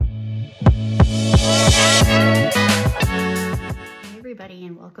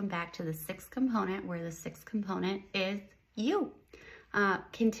welcome back to the sixth component, where the sixth component is you.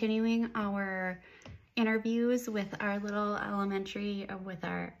 Continuing our interviews with our little elementary,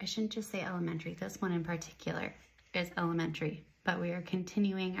 I shouldn't just say elementary, this one in particular is elementary, but we are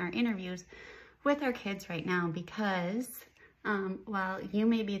continuing our interviews with our kids right now because while you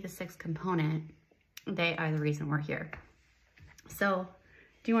may be the sixth component, they are the reason we're here. So,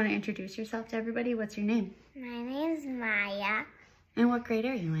 do you want to introduce yourself to everybody? What's your name? My name's Maya. And what grade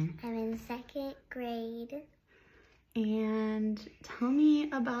are you in? I'm in second grade. And tell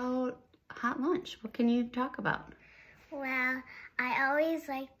me about hot lunch. What can you talk about? Well, I always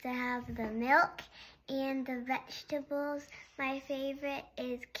like to have the milk and the vegetables. My favorite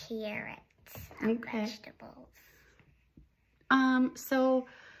is carrots. Okay. Vegetables. So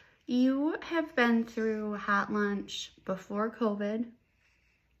you have been through hot lunch before COVID,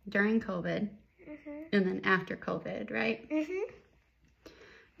 during COVID, and then after COVID, right?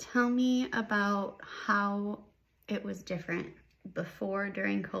 Tell me about how it was different before,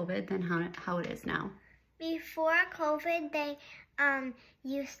 during COVID, than how it is now. Before COVID, they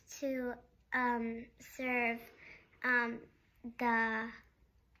used to serve the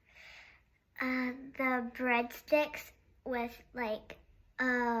breadsticks with like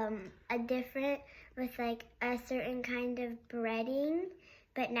a certain kind of breading,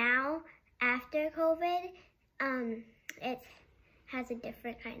 but now after COVID, it has a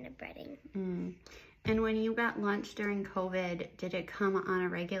different kind of breading. And when you got lunch during COVID, did it come on a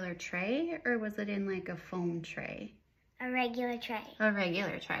regular tray or was it in like a foam tray? A regular tray. A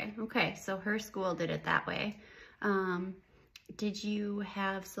regular tray. Okay, so her school did it that way. Did you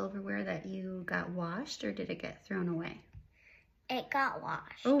have silverware that you got washed or did it get thrown away? It got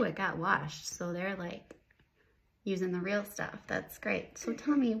washed. Oh, it got washed. So they're like using the real stuff. That's great. So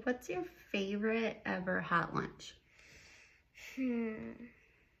tell me, what's your favorite ever hot lunch?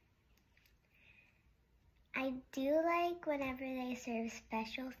 I do like whenever they serve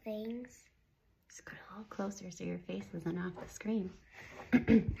special things. Just go a little closer so your face isn't off the screen.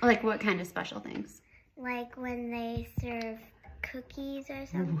 Like what kind of special things? Like when they serve cookies or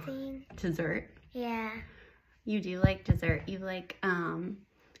something. Dessert? Yeah. You do like dessert. You like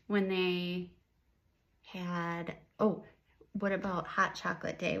when they had, what about hot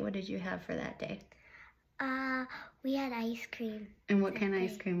chocolate day? What did you have for that day? We had ice cream. And what kind of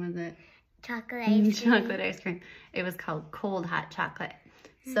ice cream was it? Chocolate ice cream. Chocolate ice cream. It was called cold hot chocolate.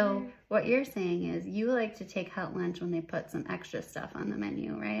 So what you're saying is you like to take hot lunch when they put some extra stuff on the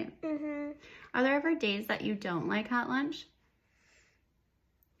menu, right? Are there ever days that you don't like hot lunch?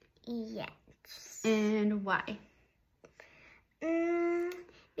 Yes. And why?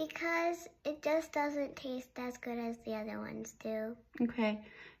 Because it just doesn't taste as good as the other ones do. Okay.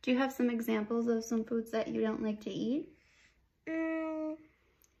 Do you have some examples of some foods that you don't like to eat?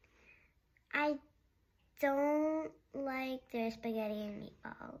 I don't like their spaghetti and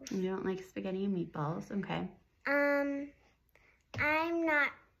meatballs. You don't like spaghetti and meatballs, okay.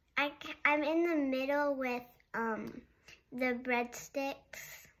 I'm in the middle with the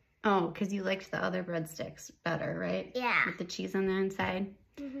breadsticks. Oh, because you liked the other breadsticks better, right? Yeah. With the cheese on the inside.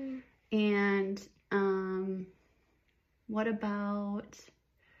 And what about,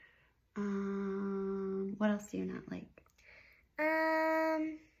 what else do you not like?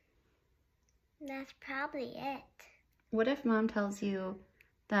 That's probably it. What if Mom tells you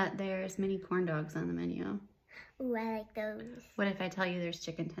that there's mini corn dogs on the menu? Ooh, I like those. What if I tell you there's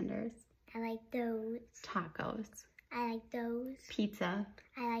chicken tenders? I like those. Tacos? I like those. Pizza?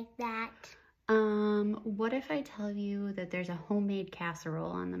 I like that. What if I tell you that there's a homemade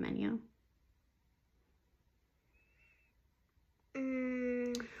casserole on the menu?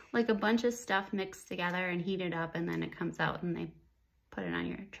 Like a bunch of stuff mixed together and heated up and then it comes out and they put it on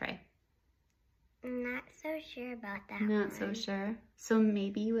your tray. I'm not so sure about that. Not so sure. So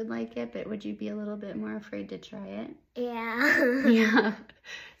maybe you would like it, but would you be a little bit more afraid to try it? Yeah. Yeah.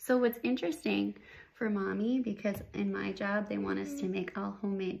 So what's interesting for Mommy, because in my job, they want us to make all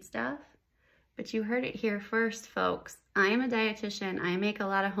homemade stuff. But you heard it here first, folks. I am a dietitian. I make a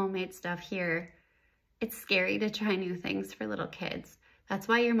lot of homemade stuff here. It's scary to try new things for little kids. That's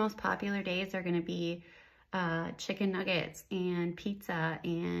why your most popular days are going to be chicken nuggets and pizza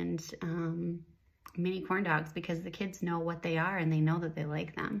and mini corn dogs, because the kids know what they are and they know that they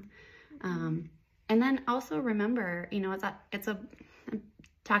like them. And then also remember, you know, I'm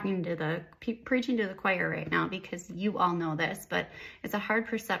talking to preaching to the choir right now because you all know this, but it's a hard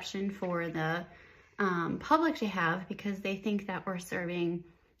perception for the public to have because they think that we're serving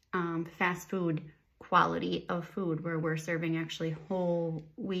fast food quality of food, where we're serving actually whole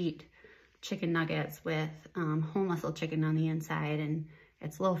wheat chicken nuggets with whole muscle chicken on the inside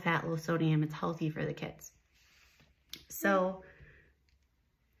It's low fat, low sodium. It's healthy for the kids. So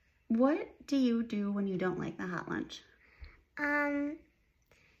what do you do when you don't like the hot lunch?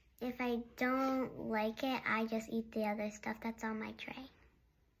 If I don't like it, I just eat the other stuff that's on my tray.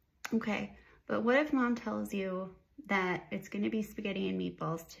 Okay, but what if Mom tells you that it's going to be spaghetti and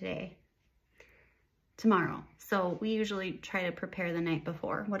meatballs tomorrow? So we usually try to prepare the night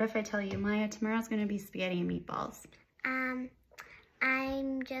before. What if I tell you, Maya, tomorrow's going to be spaghetti and meatballs?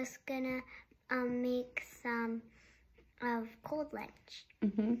 I'm just gonna make some of cold lunch.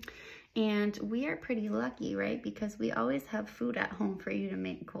 And we are pretty lucky, right? Because we always have food at home for you to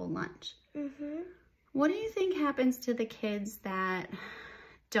make cold lunch. What do you think happens to the kids that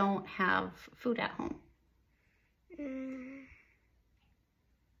don't have food at home?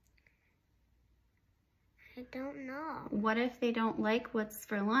 I don't know. What if they don't like what's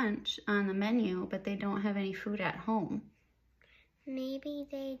for lunch on the menu, but they don't have any food at home? Maybe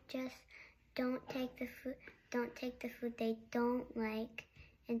they just don't take the food they don't like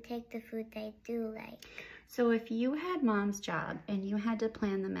and take the food they do like. So if you had Mom's job and you had to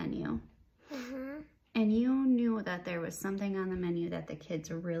plan the menu, and you knew that there was something on the menu that the kids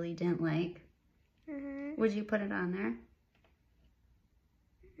really didn't like, would you put it on there?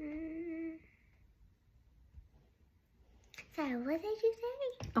 Sorry, what did you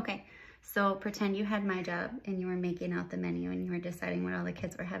say? Okay, so pretend you had my job and you were making out the menu and you were deciding what all the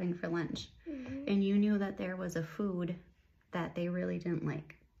kids were having for lunch. And you knew that there was a food that they really didn't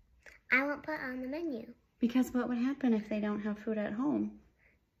like. I won't put on the menu. Because what would happen if they don't have food at home?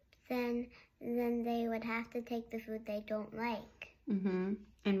 Then they would have to take the food they don't like. And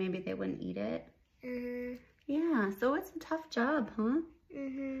maybe they wouldn't eat it. Yeah, so it's a tough job, huh?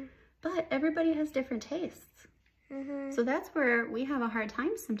 But everybody has different tastes. So that's where we have a hard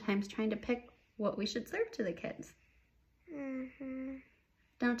time sometimes trying to pick what we should serve to the kids.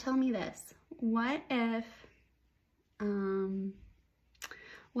 Now tell me this. What if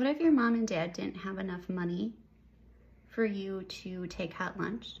your mom and dad didn't have enough money for you to take hot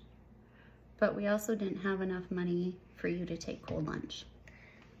lunch, but we also didn't have enough money for you to take cold lunch?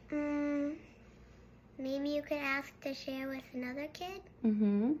 Maybe you could ask to share with another kid?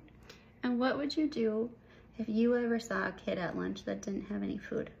 And what would you do if you ever saw a kid at lunch that didn't have any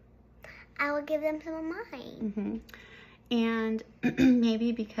food? I would give them some of mine. And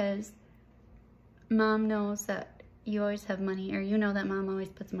maybe because Mom knows that you always have money, or you know that Mom always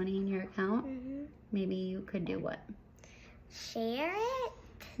puts money in your account, maybe you could do what? Share it?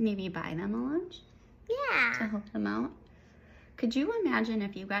 Maybe buy them a lunch? Yeah. To help them out? Could you imagine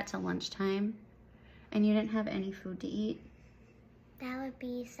if you got to lunchtime and you didn't have any food to eat? That would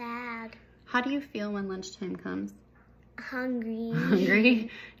be sad. How do you feel when lunchtime comes? Hungry.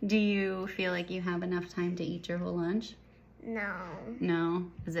 Hungry? Do you feel like you have enough time to eat your whole lunch? No. No?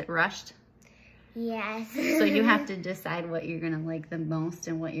 Is it rushed? Yes. So you have to decide what you're going to like the most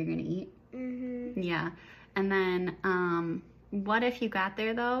and what you're going to eat? Yeah. And then what if you got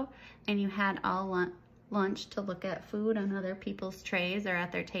there, though, and you had all lunch to look at food on other people's trays or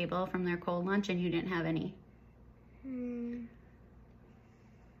at their table from their cold lunch and you didn't have any?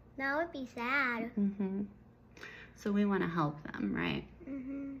 That would be sad. So we want to help them, right?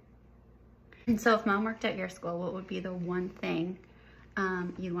 And so if Mom worked at your school, what would be the one thing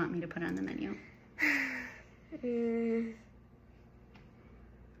you'd want me to put on the menu?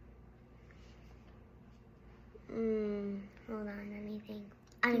 Hold on, let me think.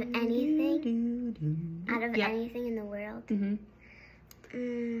 Out of anything? Out of anything in the world?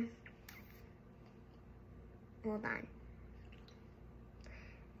 Hold on.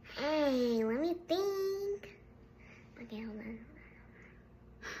 Hey, let me think. Okay, hold on.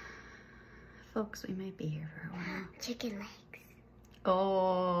 Folks, we might be here for a while. Chicken legs.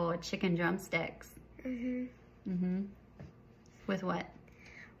 Oh, chicken drumsticks. With what?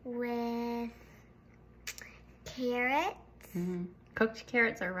 With carrots. Cooked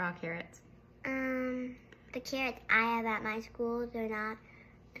carrots or raw carrots? The carrots I have at my school, they're not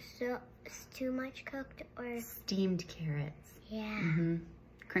so too much cooked or steamed carrots. Yeah.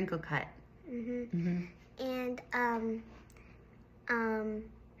 Crinkle cut. And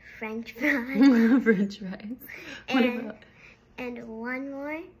French fries. French fries. What about? And one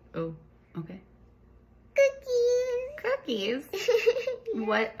more. Oh, okay. Cookies. Cookies.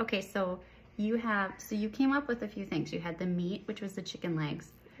 What? Okay, so you came up with a few things. You had the meat, which was the chicken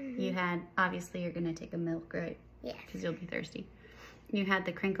legs. You had, obviously, you're gonna take a milk, right? Yes. Because you'll be thirsty. You had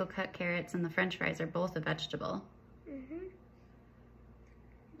the crinkle cut carrots, and the French fries are both a vegetable.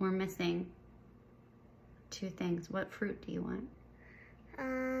 We're missing two things. What fruit do you want?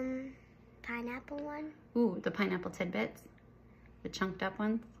 Pineapple one. Ooh, the pineapple tidbits. The chunked up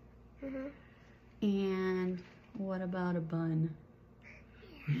ones? Mm-hmm. And what about a bun?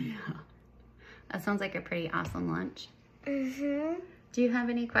 Yeah. That sounds like a pretty awesome lunch. Mm-hmm. Do you have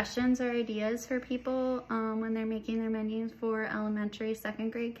any questions or ideas for people when they're making their menus for elementary,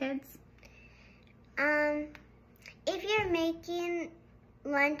 second grade kids? If you're making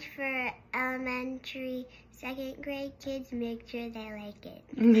lunch for elementary, second grade kids, make sure they like it.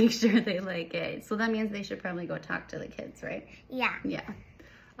 Make sure they like it. So that means they should probably go talk to the kids, right? Yeah. Yeah.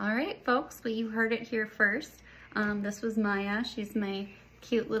 All right, folks. Well, you heard it here first. This was Maya. She's my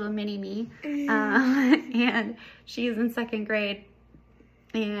cute little mini-me. And she's in second grade.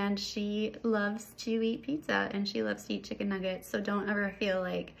 And she loves to eat pizza and she loves to eat chicken nuggets. So don't ever feel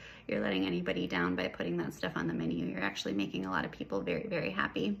like you're letting anybody down by putting that stuff on the menu. You're actually making a lot of people very, very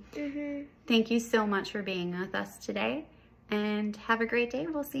happy. Mm-hmm. Thank you so much for being with us today and have a great day.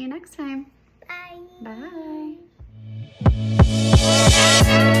 We'll see you next time. Bye. Bye.